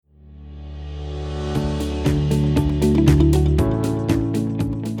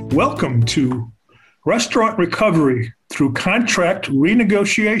Welcome to Restaurant Recovery through Contract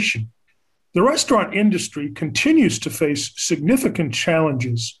Renegotiation. The restaurant industry continues to face significant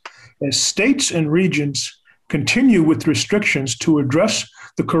challenges as states and regions continue with restrictions to address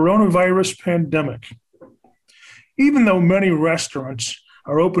the coronavirus pandemic. Even though many restaurants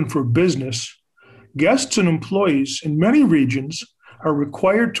are open for business, guests and employees in many regions are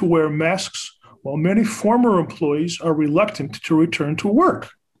required to wear masks, while many former employees are reluctant to return to work.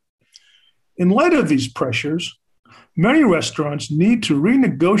 In light of these pressures, many restaurants need to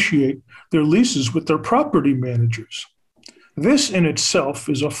renegotiate their leases with their property managers. This in itself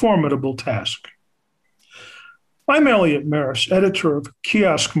is a formidable task. I'm Elliot Maris, editor of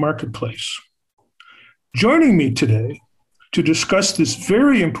Kiosk Marketplace. Joining me today to discuss this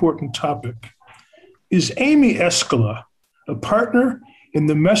very important topic is Amy Escala, a partner in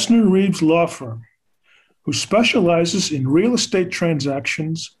the Messner Reeves law firm, who specializes in real estate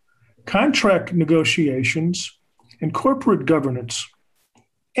transactions, contract negotiations, and corporate governance.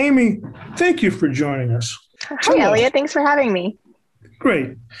 Amy, thank you for joining us. Hi, Elliot. Thanks for having me.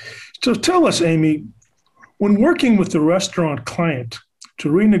 Great. So tell us, Amy, when working with the restaurant client to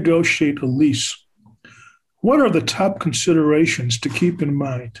renegotiate a lease, what are the top considerations to keep in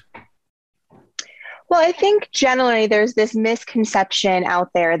mind? Well, I think generally there's this misconception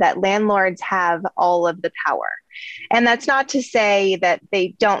out there that landlords have all of the power. And that's not to say that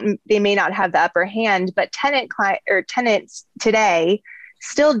they may not have the upper hand, but tenants today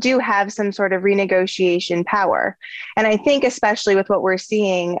still do have some sort of renegotiation power. And I think especially with what we're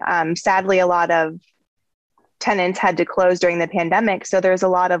seeing, sadly, a lot of tenants had to close during the pandemic. So there's a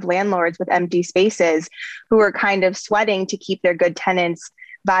lot of landlords with empty spaces who are kind of sweating to keep their good tenants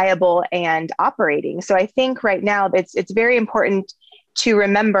viable and operating. So I think right now it's very important to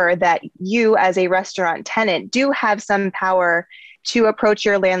remember that you as a restaurant tenant do have some power to approach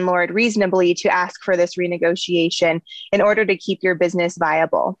your landlord reasonably to ask for this renegotiation in order to keep your business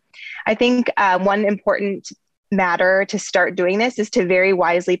viable. I think one important matter to start doing this is to very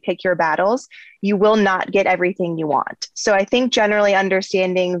wisely pick your battles. You will not get everything you want. So I think generally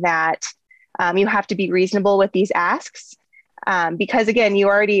understanding that you have to be reasonable with these asks. Because again, you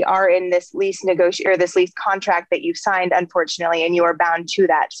already are in this lease this lease contract that you signed, unfortunately, and you are bound to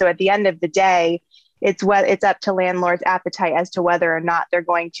that. So at the end of the day, it's up to landlord's appetite as to whether or not they're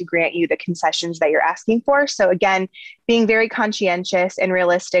going to grant you the concessions that you're asking for. So again, being very conscientious and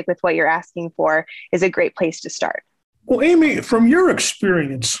realistic with what you're asking for is a great place to start. Well, Amy, from your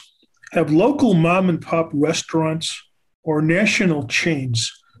experience, have local mom and pop restaurants or national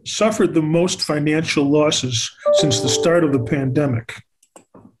chains suffered the most financial losses since the start of the pandemic?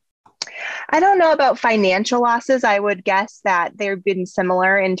 I don't know about financial losses. I would guess that they've been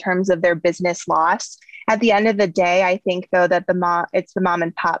similar in terms of their business loss. At the end of the day, I think, though, that it's the mom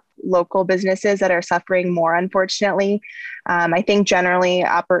and pop local businesses that are suffering more, unfortunately. I think generally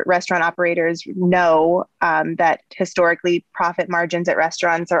restaurant operators know that historically profit margins at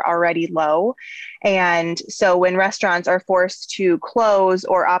restaurants are already low. And so when restaurants are forced to close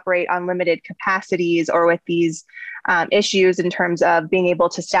or operate on limited capacities or with these issues in terms of being able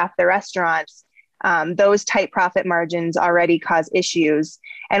to staff the restaurants, those tight profit margins already cause issues.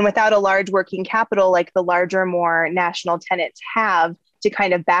 And without a large working capital like the larger, more national tenants have to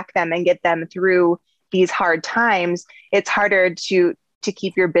kind of back them and get them through these hard times, it's harder to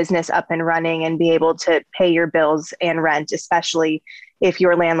keep your business up and running and be able to pay your bills and rent, especially if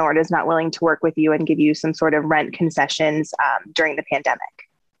your landlord is not willing to work with you and give you some sort of rent concessions during the pandemic.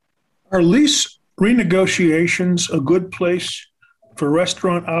 Are lease renegotiations a good place for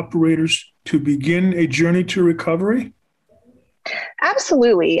restaurant operators to begin a journey to recovery?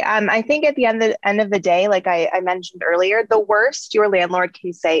 Absolutely. I think at the end of the day, like I mentioned earlier, the worst your landlord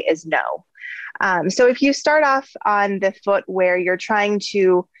can say is no. So if you start off on the foot where you're trying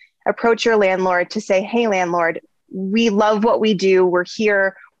to approach your landlord to say, hey, landlord, we love what we do. We're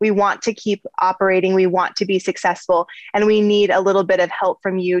here. We want to keep operating. We want to be successful, and we need a little bit of help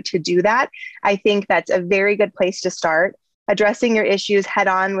from you to do that. I think that's a very good place to start. Addressing your issues head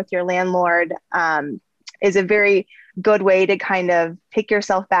on with your landlord is a very good way to kind of pick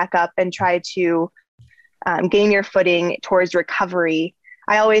yourself back up and try to gain your footing towards recovery.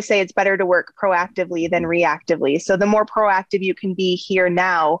 I always say it's better to work proactively than reactively. So the more proactive you can be here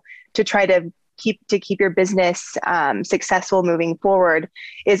now to try to keep your business successful moving forward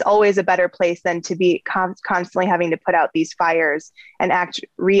is always a better place than to be constantly having to put out these fires and act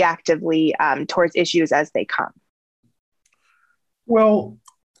reactively towards issues as they come. Well,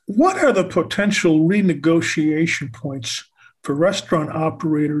 what are the potential renegotiation points for restaurant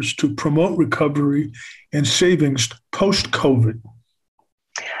operators to promote recovery and savings post-COVID?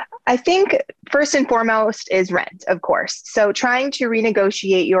 I think first and foremost is rent, of course. So trying to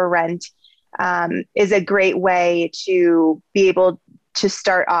renegotiate your rent is a great way to be able to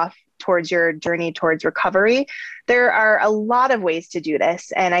start off towards your journey towards recovery. There are a lot of ways to do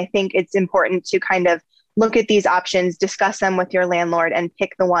this. And I think it's important to kind of look at these options, discuss them with your landlord, and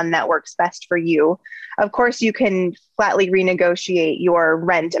pick the one that works best for you. Of course, you can flatly renegotiate your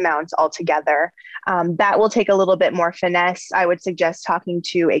rent amounts altogether. That will take a little bit more finesse. I would suggest talking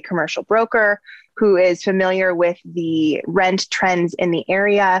to a commercial broker who is familiar with the rent trends in the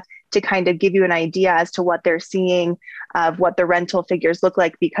area to kind of give you an idea as to what they're seeing of what the rental figures look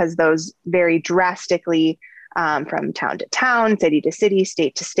like, because those vary drastically from town to town, city to city,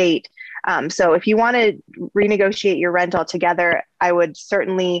 state to state. So if you want to renegotiate your rent altogether, I would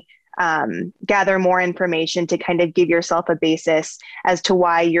certainly gather more information to kind of give yourself a basis as to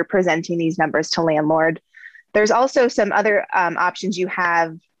why you're presenting these numbers to landlord. There's also some other options you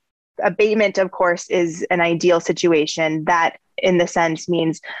have. Abatement, of course, is an ideal situation. That, in the sense,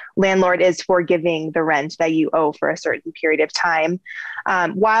 means landlord is forgiving the rent that you owe for a certain period of time.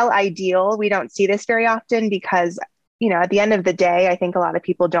 While ideal, we don't see this very often because, at the end of the day, I think a lot of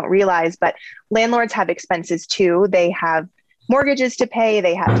people don't realize, but landlords have expenses too. They have mortgages to pay,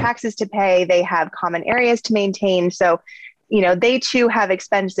 they have taxes to pay, they have common areas to maintain. So, they too have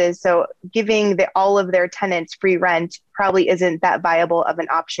expenses. So giving all of their tenants free rent probably isn't that viable of an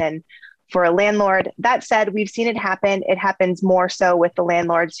option for a landlord. That said, we've seen it happen. It happens more so with the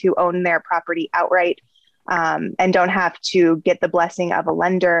landlords who own their property outright and don't have to get the blessing of a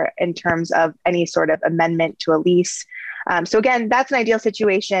lender in terms of any sort of amendment to a lease. So again, that's an ideal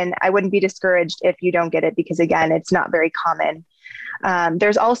situation. I wouldn't be discouraged if you don't get it because, again, it's not very common.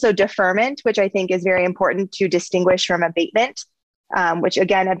 There's also deferment, which I think is very important to distinguish from abatement, which,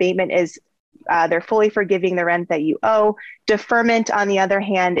 again, abatement is they're fully forgiving the rent that you owe. Deferment, on the other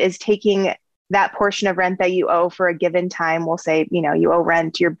hand, is taking that portion of rent that you owe for a given time. We'll say, you owe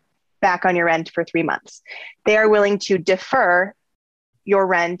rent, you're back on your rent for 3 months. They are willing to defer your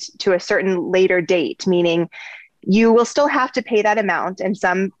rent to a certain later date, meaning you will still have to pay that amount. And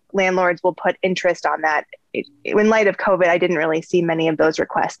some landlords will put interest on that. In light of COVID, I didn't really see many of those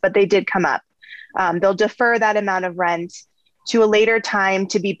requests, but they did come up. They'll defer that amount of rent to a later time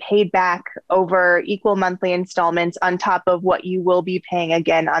to be paid back over equal monthly installments on top of what you will be paying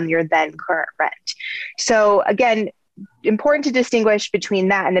again on your then current rent. So again, important to distinguish between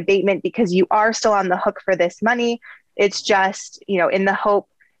that and abatement because you are still on the hook for this money. It's just, in the hope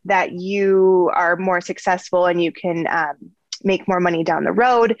that you are more successful and you can make more money down the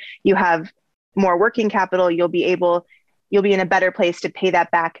road. You have more working capital. You'll be in a better place to pay that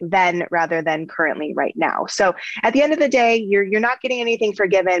back then rather than currently right now. So at the end of the day, you're not getting anything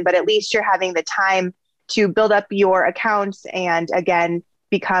forgiven, but at least you're having the time to build up your accounts and, again,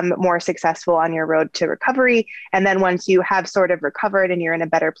 become more successful on your road to recovery. And then once you have sort of recovered and you're in a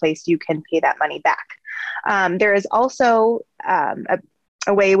better place, you can pay that money back. There is also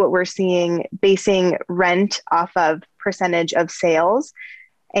a way what we're seeing basing rent off of percentage of sales.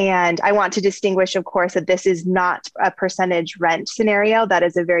 And I want to distinguish, of course, that this is not a percentage rent scenario. That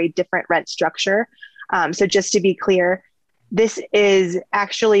is a very different rent structure. So just to be clear, this is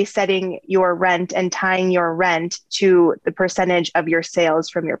actually setting your rent and tying your rent to the percentage of your sales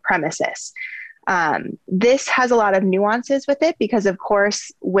from your premises. This has a lot of nuances with it because, of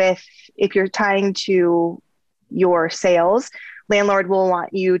course, if you're tying to your sales, landlord will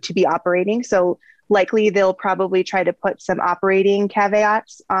want you to be operating. So likely they'll probably try to put some operating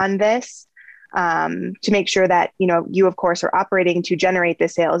caveats on this to make sure that, you, of course, are operating to generate the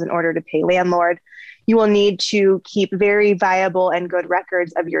sales in order to pay landlord. You will need to keep very viable and good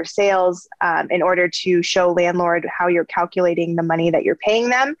records of your sales in order to show landlord how you're calculating the money that you're paying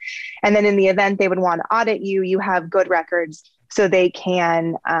them. And then in the event they would want to audit you, you have good records so they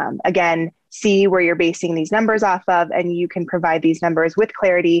can, again, see where you're basing these numbers off of, and you can provide these numbers with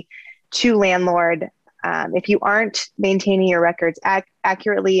clarity to landlord. If you aren't maintaining your records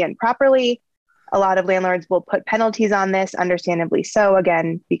accurately and properly, a lot of landlords will put penalties on this, understandably so,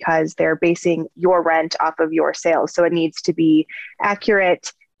 again, because they're basing your rent off of your sales. So it needs to be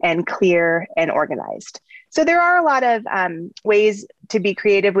accurate and clear and organized. So there are a lot of ways to be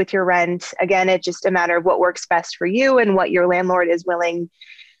creative with your rent. Again, it's just a matter of what works best for you and what your landlord is willing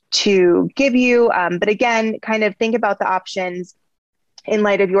to give you. But again, kind of think about the options in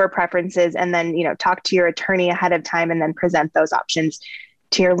light of your preferences, and then, talk to your attorney ahead of time and then present those options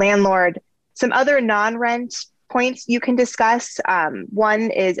to your landlord. Some other non-rent points you can discuss. One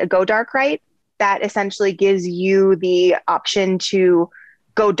is a go dark right. That essentially gives you the option to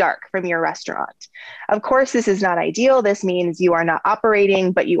go dark from your restaurant. Of course, this is not ideal. This means you are not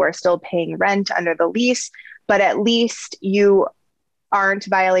operating, but you are still paying rent under the lease. But at least you aren't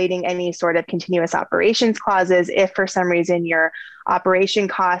violating any sort of continuous operations clauses. If for some reason your operation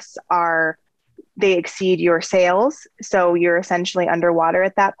costs they exceed your sales, so you're essentially underwater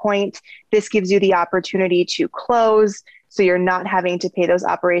at that point, this gives you the opportunity to close, so you're not having to pay those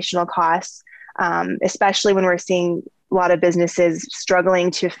operational costs, especially when we're seeing a lot of businesses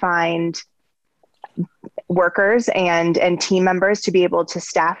struggling to find workers and team members to be able to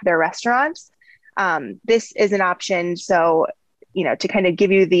staff their restaurants. This is an option. So, to kind of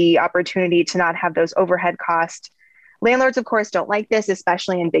give you the opportunity to not have those overhead costs. Landlords, of course, don't like this,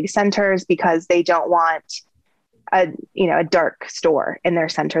 especially in big centers, because they don't want a dark store in their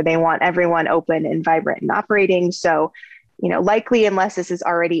center. They want everyone open and vibrant and operating. So, likely, unless this is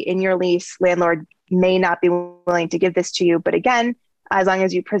already in your lease, landlord may not be willing to give this to you. But again, as long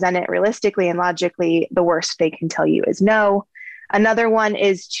as you present it realistically and logically, the worst they can tell you is no. Another one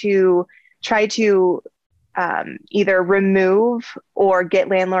is to try to either remove or get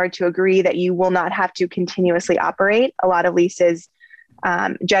landlord to agree that you will not have to continuously operate. A lot of leases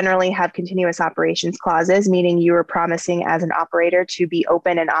generally have continuous operations clauses, meaning you are promising as an operator to be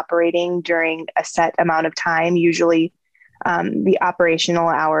open and operating during a set amount of time, usually the operational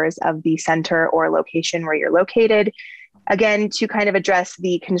hours of the center or location where you're located. Again, to kind of address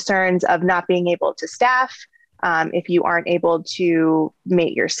the concerns of not being able to staff, if you aren't able to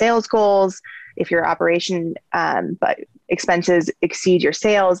meet your sales goals, if your operation but expenses exceed your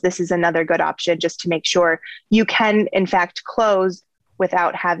sales, this is another good option just to make sure you can, in fact, close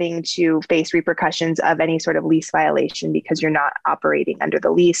without having to face repercussions of any sort of lease violation because you're not operating under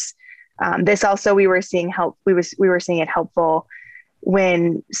the lease. This also we were seeing it helpful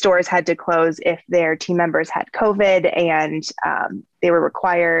when stores had to close if their team members had COVID and they were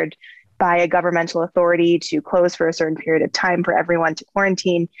required by a governmental authority to close for a certain period of time for everyone to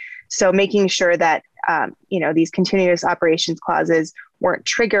quarantine. So making sure that, these continuous operations clauses weren't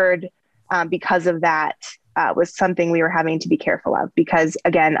triggered because of that was something we were having to be careful of because,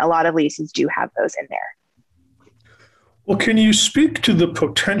 again, a lot of leases do have those in there. Well, can you speak to the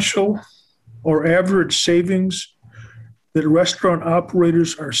potential or average savings that restaurant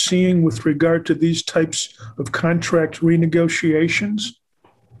operators are seeing with regard to these types of contract renegotiations?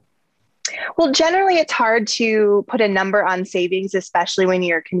 Well, generally, it's hard to put a number on savings, especially when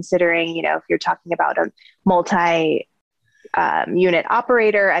you're considering, if you're talking about a multi-unit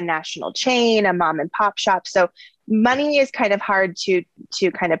operator, a national chain, a mom and pop shop. So money is kind of hard to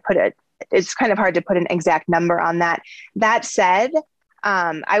kind of it's kind of hard to put an exact number on that. That said,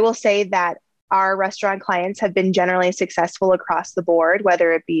 I will say that our restaurant clients have been generally successful across the board,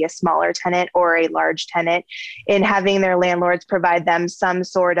 whether it be a smaller tenant or a large tenant, in having their landlords provide them some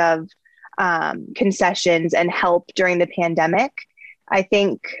sort of concessions and help during the pandemic. I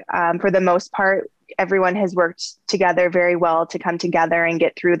think for the most part, everyone has worked together very well to come together and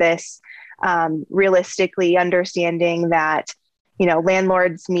get through this, realistically understanding that,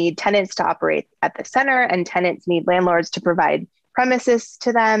 landlords need tenants to operate at the center and tenants need landlords to provide premises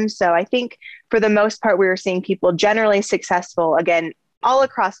to them. So I think for the most part, we were seeing people generally successful, again, all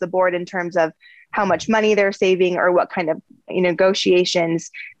across the board in terms of how much money they're saving or what kind of negotiations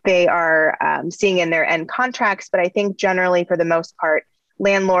they are seeing in their end contracts. But I think generally, for the most part,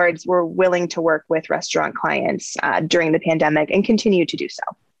 landlords were willing to work with restaurant clients during the pandemic and continue to do so.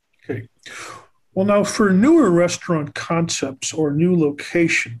 Okay. Well, now for newer restaurant concepts or new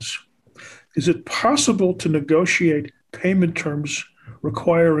locations, is it possible to negotiate payment terms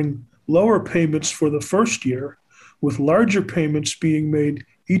requiring lower payments for the first year with larger payments being made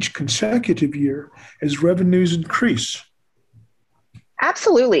each consecutive year as revenues increase?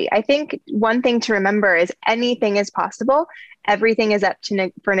 Absolutely. I think one thing to remember is anything is possible. Everything is up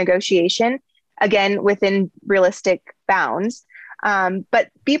for negotiation, again, within realistic bounds. But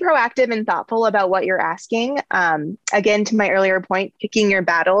be proactive and thoughtful about what you're asking. Again, to my earlier point, picking your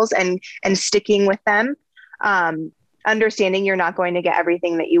battles and sticking with them. Understanding you're not going to get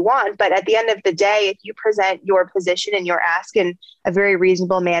everything that you want. But at the end of the day, if you present your position and your ask in a very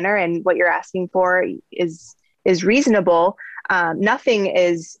reasonable manner and what you're asking for is reasonable, nothing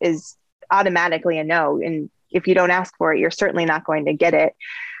is automatically a no. And if you don't ask for it, you're certainly not going to get it.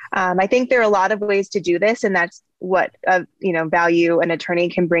 I think there are a lot of ways to do this, and that's what value an attorney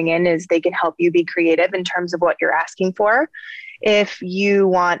can bring in is they can help you be creative in terms of what you're asking for. If you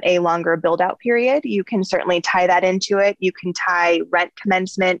want a longer build out period, you can certainly tie that into it. You can tie rent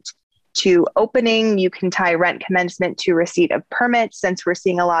commencement to opening. You can tie rent commencement to receipt of permits, since we're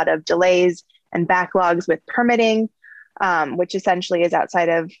seeing a lot of delays and backlogs with permitting. which essentially is outside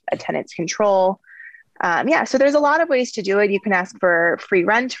of a tenant's control. So there's a lot of ways to do it. You can ask for free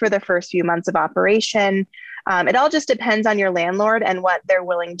rent for the first few months of operation. It all just depends on your landlord and what they're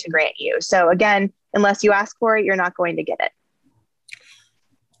willing to grant you. So again, unless you ask for it, you're not going to get it.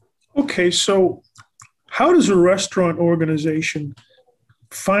 Okay, so how does a restaurant organization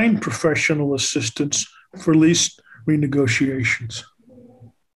find professional assistance for lease renegotiations?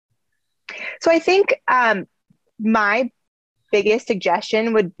 So I think my biggest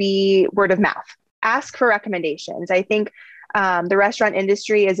suggestion would be word of mouth. Ask for recommendations. I think the restaurant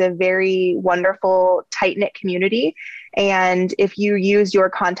industry is a very wonderful, tight-knit community. And if you use your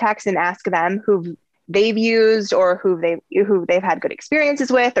contacts and ask them who they've used or who they've had good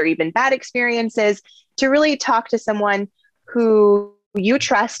experiences with, or even bad experiences, to really talk to someone who you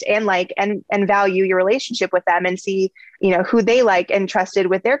trust and like and value your relationship with them, and see, who they like and trusted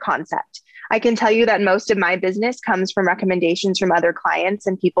with their concept. I can tell you that most of my business comes from recommendations from other clients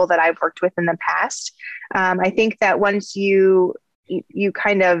and people that I've worked with in the past. I think that once you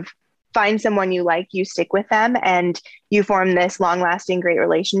kind of find someone you like, you stick with them and you form this long-lasting, great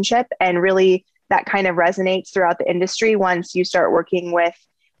relationship. And really that kind of resonates throughout the industry once you start working with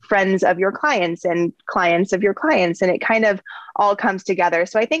friends of your clients and clients of your clients, and it kind of all comes together.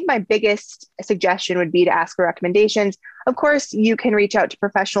 So I think my biggest suggestion would be to ask for recommendations. Of course, you can reach out to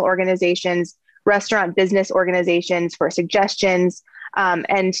professional organizations, restaurant business organizations for suggestions.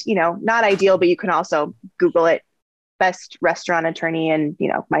 And, not ideal, but you can also Google it, best restaurant attorney in,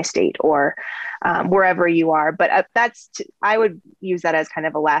 my state or wherever you are. But I would use that as kind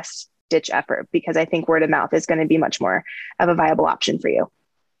of a last ditch effort, because I think word of mouth is going to be much more of a viable option for you.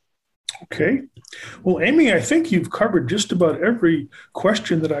 Okay. Well, Amy, I think you've covered just about every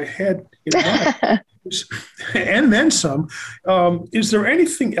question that I had in mind, and then some. Is there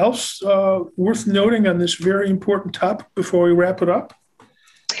anything else worth noting on this very important topic before we wrap it up?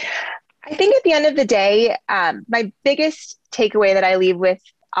 I think at the end of the day, my biggest takeaway that I leave with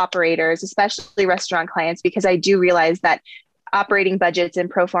operators, especially restaurant clients, because I do realize that operating budgets and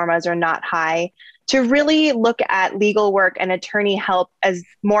pro formas are not high, to really look at legal work and attorney help as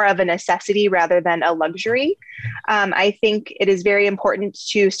more of a necessity rather than a luxury. I think it is very important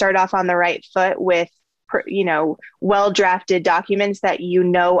to start off on the right foot with, well-drafted documents that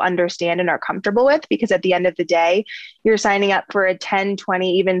understand and are comfortable with, because at the end of the day, you're signing up for a 10,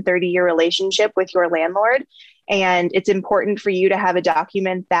 20, even 30-year relationship with your landlord. And it's important for you to have a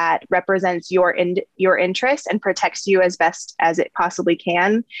document that represents your interests and protects you as best as it possibly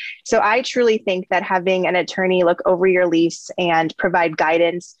can. So I truly think that having an attorney look over your lease and provide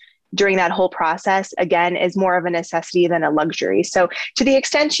guidance during that whole process, again, is more of a necessity than a luxury. So to the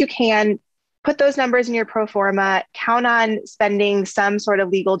extent you can, put those numbers in your pro forma, count on spending some sort of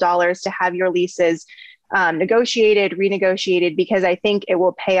legal dollars to have your leases negotiated, renegotiated, because I think it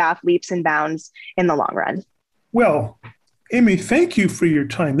will pay off leaps and bounds in the long run. Well, Amy, thank you for your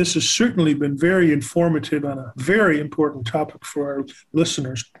time. This has certainly been very informative on a very important topic for our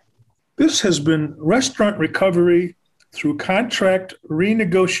listeners. This has been Restaurant Recovery through Contract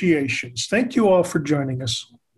Renegotiations. Thank you all for joining us.